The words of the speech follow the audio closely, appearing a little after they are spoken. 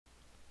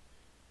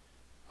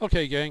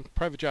Okay gang,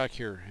 Private Jack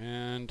here,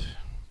 and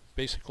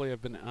basically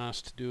I've been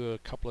asked to do a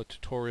couple of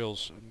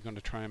tutorials. I'm going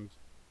to try and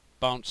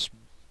bounce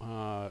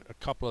a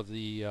couple of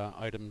the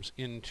items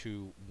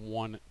into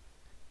one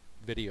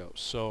video,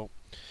 so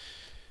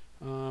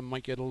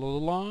might get a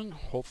little long,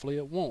 hopefully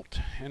it won't.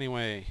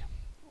 Anyway,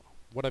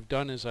 what I've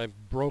done is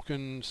I've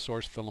broken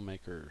Source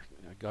Filmmaker.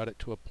 I got it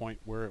to a point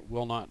where it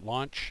will not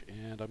launch,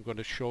 and I'm going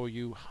to show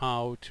you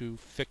how to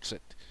fix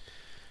it.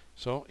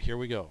 So here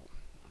we go.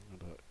 I'm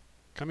going to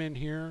come in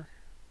here,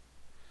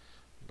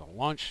 the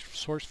launch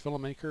Source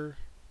Filmmaker,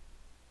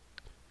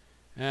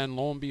 and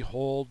lo and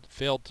behold,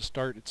 failed to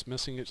start. It's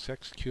missing its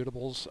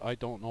executables. I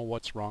don't know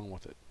what's wrong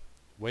with it.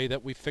 The way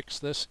that we fix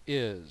this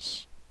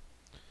is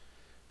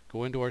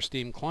go into our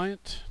Steam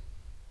client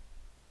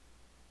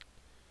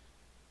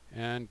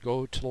and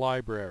go to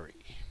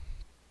library.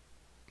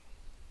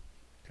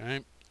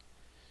 Okay,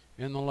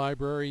 in the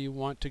library you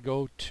want to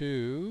go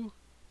to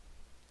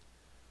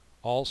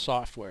all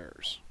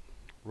softwares,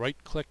 right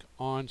click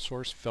on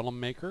Source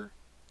Filmmaker,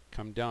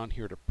 come down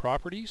here to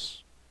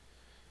Properties,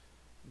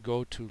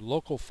 go to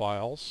Local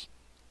Files,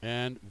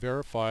 and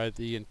verify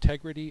the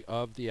integrity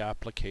of the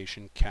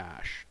application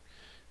cache.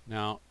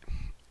 Now,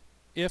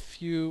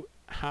 if you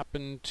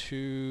happen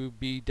to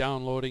be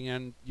downloading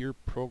and your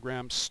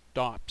program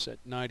stops at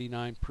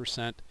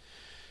 99%,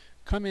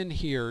 come in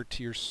here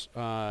to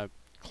your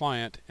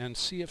client and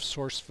see if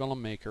Source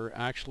Filmmaker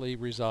actually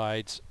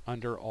resides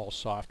under all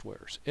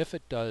softwares. If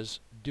it does,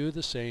 do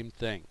the same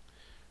thing.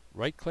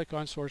 Right click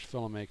on Source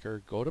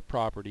Filmmaker, go to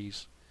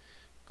Properties,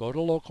 go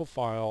to Local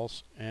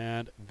Files,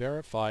 and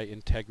verify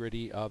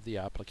integrity of the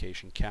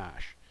application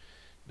cache.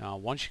 Now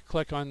once you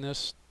click on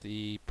this,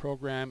 the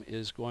program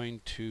is going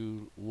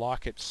to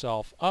lock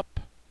itself up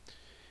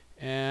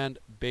and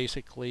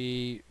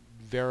basically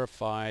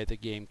verify the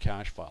game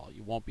cache file.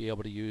 You won't be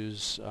able to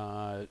use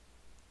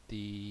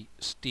the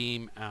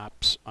Steam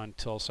apps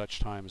until such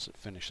time as it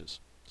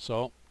finishes.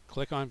 So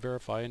click on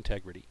Verify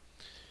Integrity.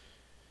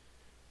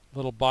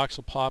 Little box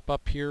will pop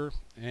up here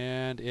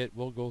and it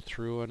will go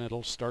through and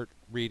it'll start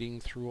reading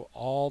through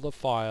all the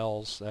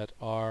files that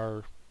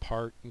are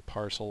part and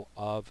parcel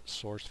of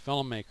Source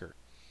Filmmaker.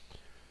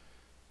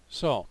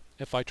 So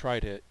if I try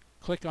to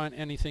click on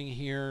anything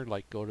here,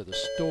 like go to the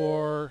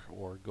store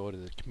or go to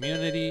the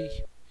community,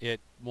 it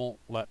won't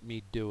let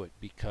me do it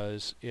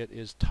because it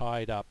is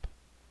tied up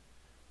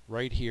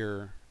right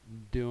here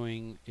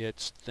doing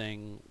its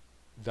thing,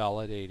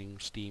 validating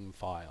Steam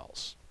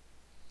files.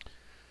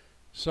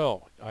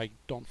 So I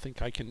don't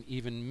think I can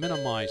even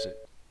minimize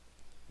it.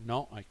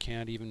 No, I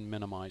can't even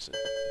minimize it.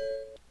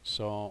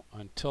 So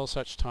until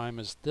such time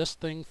as this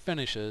thing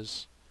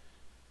finishes,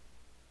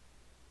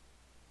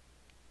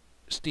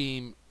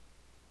 Steam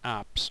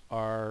apps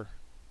are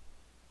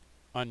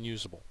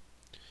unusable.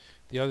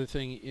 The other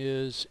thing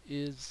is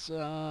this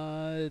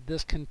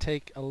can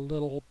take a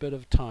little bit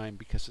of time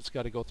because it's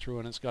got to go through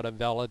and it's got to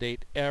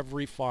validate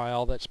every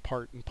file that's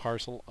part and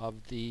parcel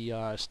of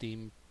the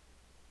Steam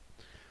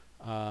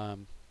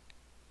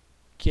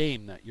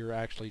game that you're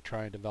actually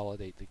trying to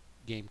validate the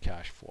game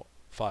cache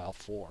file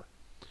for.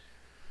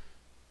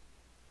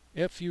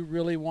 If you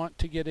really want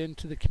to get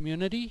into the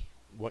community,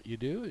 what you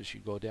do is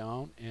you go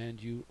down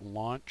and you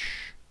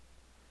launch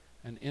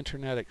an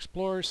Internet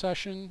Explorer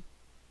session,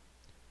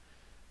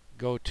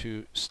 go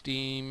to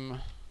Steam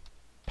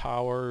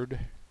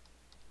powered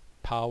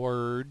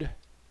 .com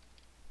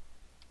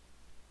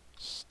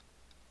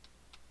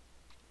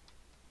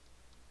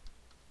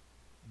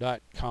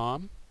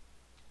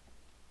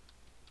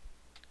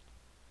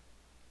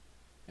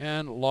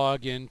and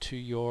log into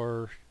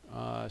your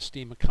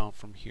Steam account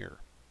from here.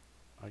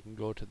 I can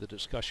go to the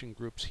discussion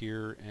groups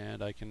here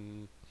and I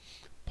can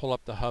pull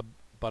up the hub,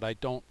 but I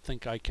don't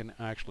think I can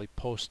actually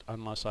post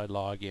unless I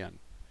log in.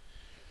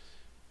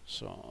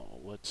 So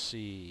let's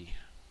see.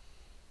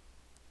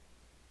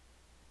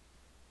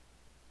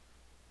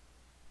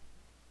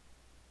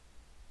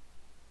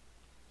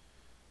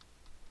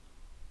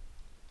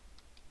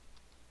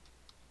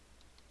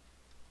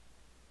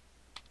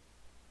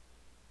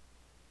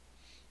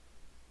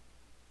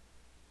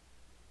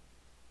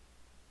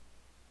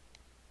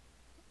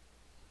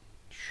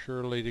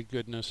 Surely to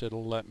goodness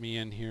it'll let me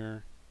in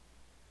here.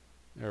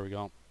 There we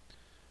go.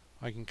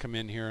 I can come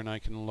in here and I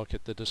can look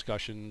at the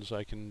discussions.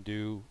 I can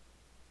do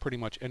pretty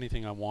much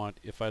anything I want.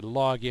 If I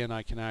log in,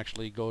 I can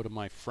actually go to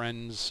my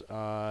friends'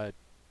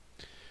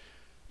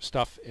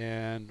 stuff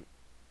and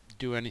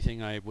do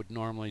anything I would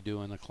normally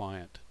do in the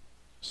client.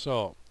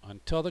 So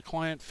until the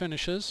client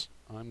finishes,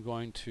 I'm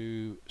going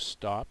to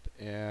stop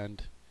the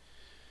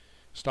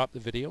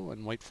video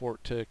and wait for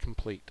it to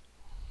complete.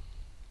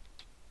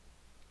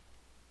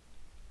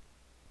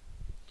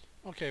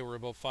 Okay, we're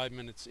about 5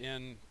 minutes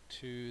in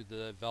to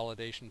the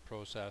validation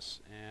process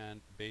and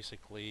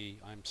basically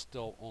I'm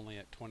still only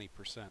at 20%.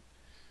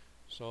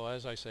 So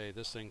as I say,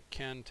 this thing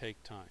can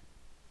take time.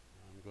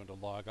 I'm going to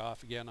log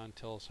off again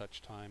until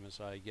such time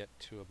as I get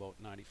to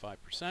about 95%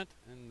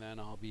 and then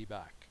I'll be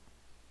back.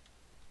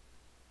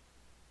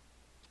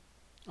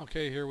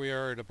 Okay, here we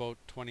are at about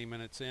 20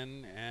 minutes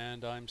in,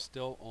 and I'm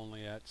still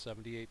only at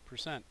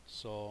 78%.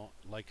 So,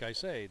 like I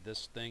say,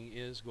 this thing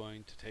is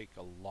going to take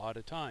a lot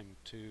of time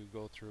to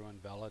go through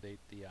and validate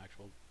the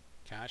actual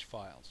cache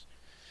files.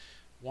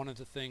 One of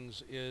the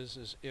things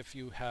is if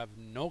you have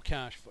no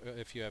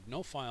if you have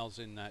no files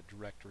in that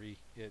directory,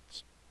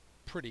 it's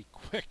pretty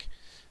quick.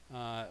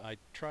 I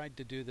tried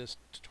to do this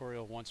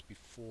tutorial once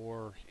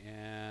before,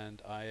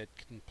 and I had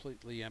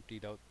completely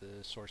emptied out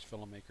the source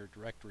FilmMaker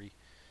directory.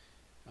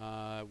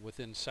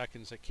 Within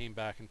seconds it came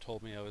back and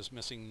told me I was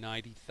missing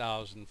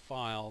 90,000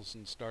 files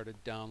and started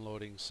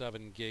downloading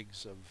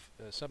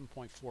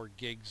 7.4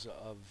 gigs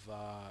of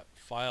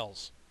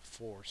files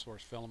for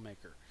source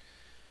FilmMaker.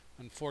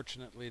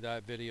 Unfortunately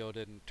that video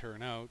didn't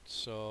turn out,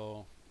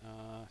 so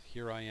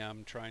here I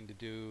am trying to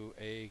do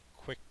a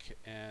quick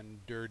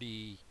and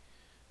dirty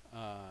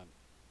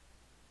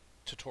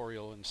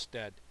tutorial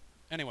instead.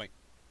 Anyway,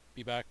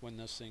 be back when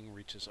this thing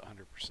reaches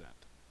 100%.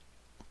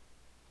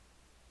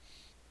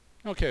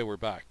 Okay, we're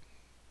back.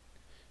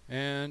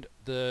 And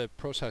the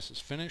process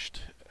is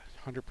finished,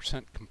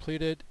 100%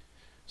 completed.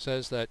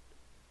 Says that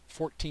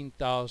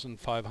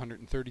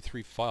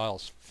 14,533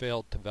 files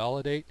failed to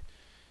validate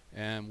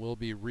and will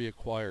be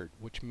reacquired,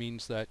 which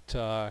means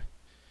that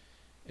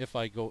if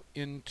I go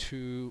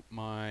into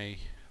my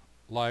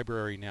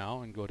library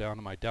now and go down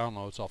to my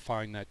downloads, I'll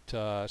find that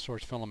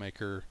Source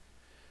FilmMaker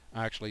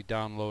actually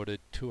downloaded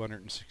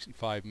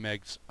 265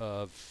 megs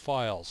of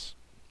files,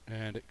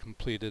 and it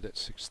completed at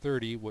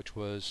 6:30, which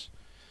was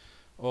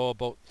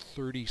about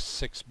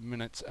 36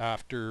 minutes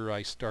after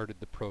I started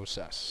the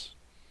process.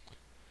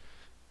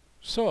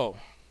 So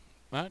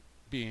that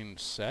being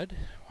said,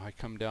 I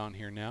come down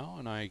here now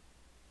and I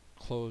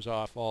close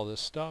off all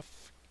this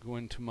stuff, go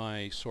into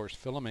my source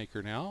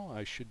FilmMaker now.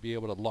 I should be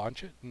able to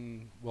launch it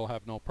and we'll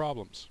have no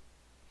problems.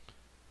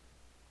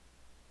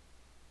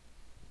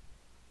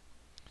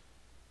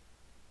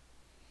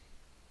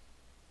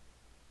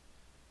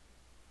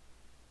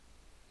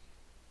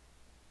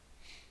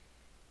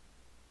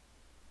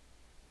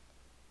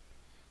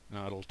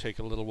 Now it'll take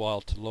a little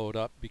while to load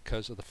up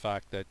because of the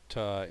fact that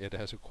it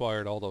has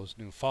acquired all those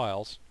new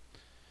files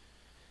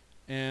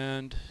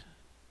and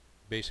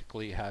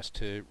basically has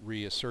to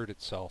reassert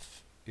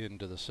itself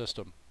into the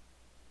system.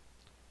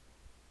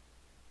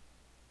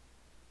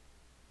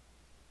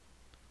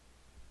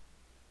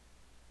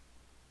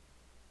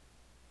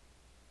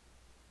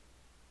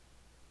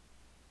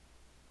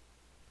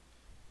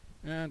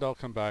 And I'll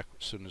come back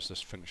as soon as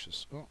this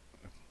finishes. Oh,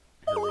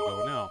 here we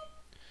go now.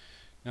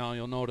 Now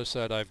you'll notice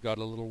that I've got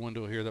a little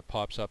window here that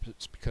pops up.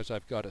 It's because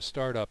I've got a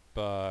startup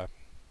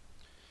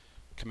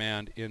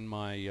command in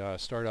my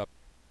startup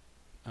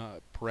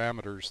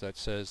parameters that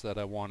says that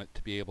I want it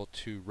to be able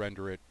to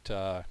render it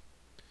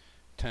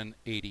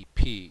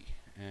 1080p,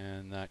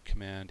 and that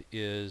command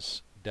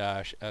is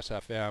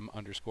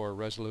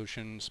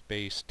 -sfm_resolution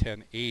space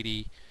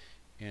 1080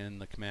 in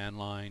the command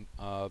line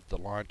of the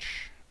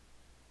launch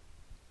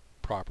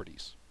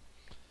properties.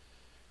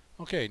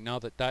 Okay, now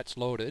that that's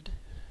loaded,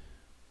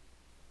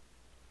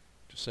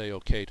 to say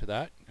OK to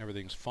that,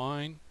 everything's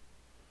fine.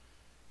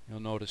 You'll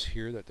notice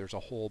here that there's a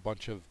whole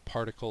bunch of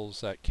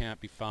particles that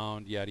can't be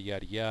found, yada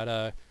yada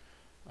yada.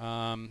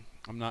 I'm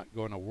not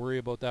going to worry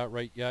about that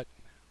right yet.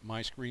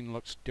 My screen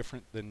looks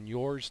different than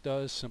yours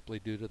does, simply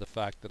due to the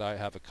fact that I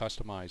have a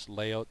customized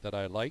layout that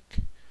I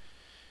like,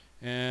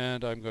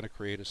 and I'm going to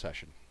create a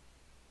session.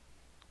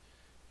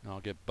 Now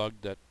I'll get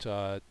bugged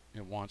that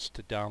it wants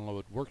to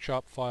download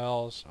workshop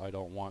files. I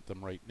don't want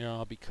them right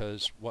now,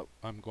 because what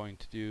I'm going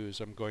to do is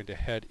I'm going to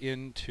head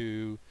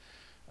into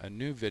a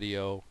new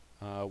video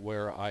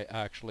where I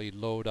actually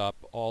load up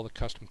all the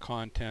custom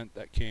content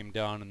that came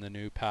down in the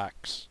new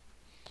packs.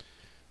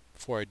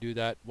 Before I do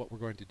that, what we're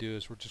going to do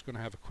is we're just going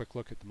to have a quick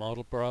look at the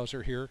model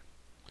browser here.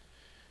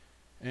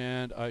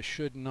 And I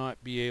should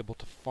not be able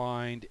to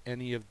find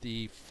any of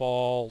the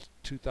fall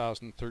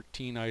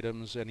 2013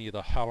 items, any of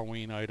the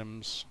Halloween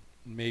items,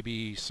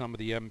 maybe some of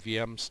the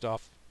MVM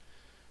stuff,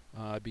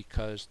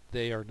 because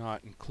they are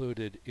not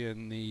included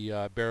in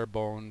the bare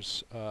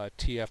bones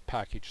TF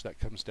package that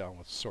comes down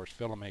with Source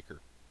FilmMaker.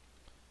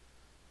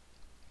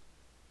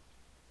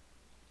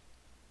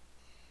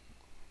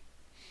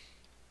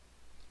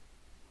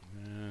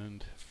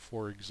 And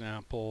for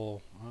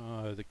example,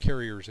 the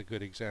carrier is a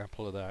good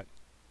example of that.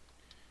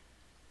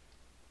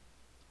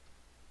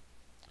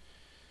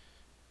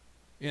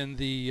 In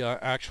the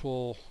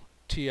actual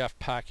TF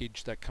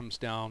package that comes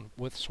down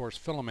with Source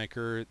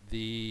FilmMaker,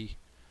 the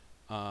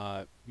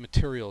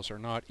materials are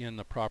not in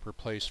the proper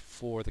place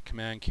for the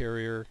command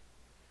carrier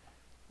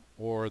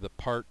or the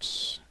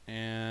parts.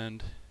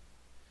 And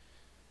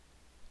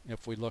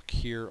if we look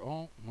here,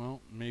 oh well,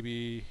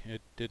 maybe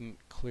it didn't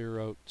clear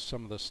out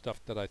some of the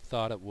stuff that I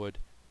thought it would,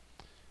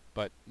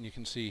 but you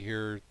can see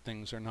here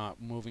things are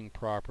not moving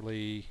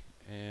properly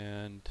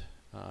and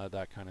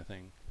that kind of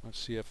thing. Let's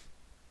see if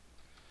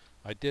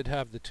I did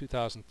have the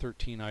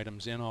 2013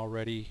 items in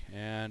already,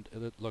 and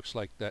it looks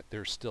like that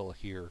they're still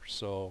here,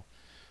 so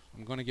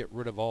I'm going to get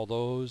rid of all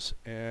those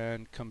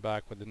and come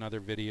back with another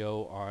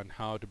video on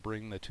how to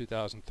bring the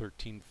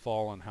 2013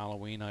 fall and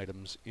Halloween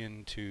items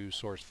into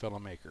Source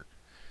FilmMaker.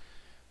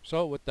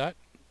 So with that,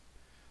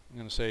 I'm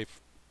going to say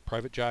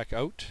private jack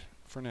out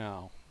for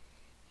now.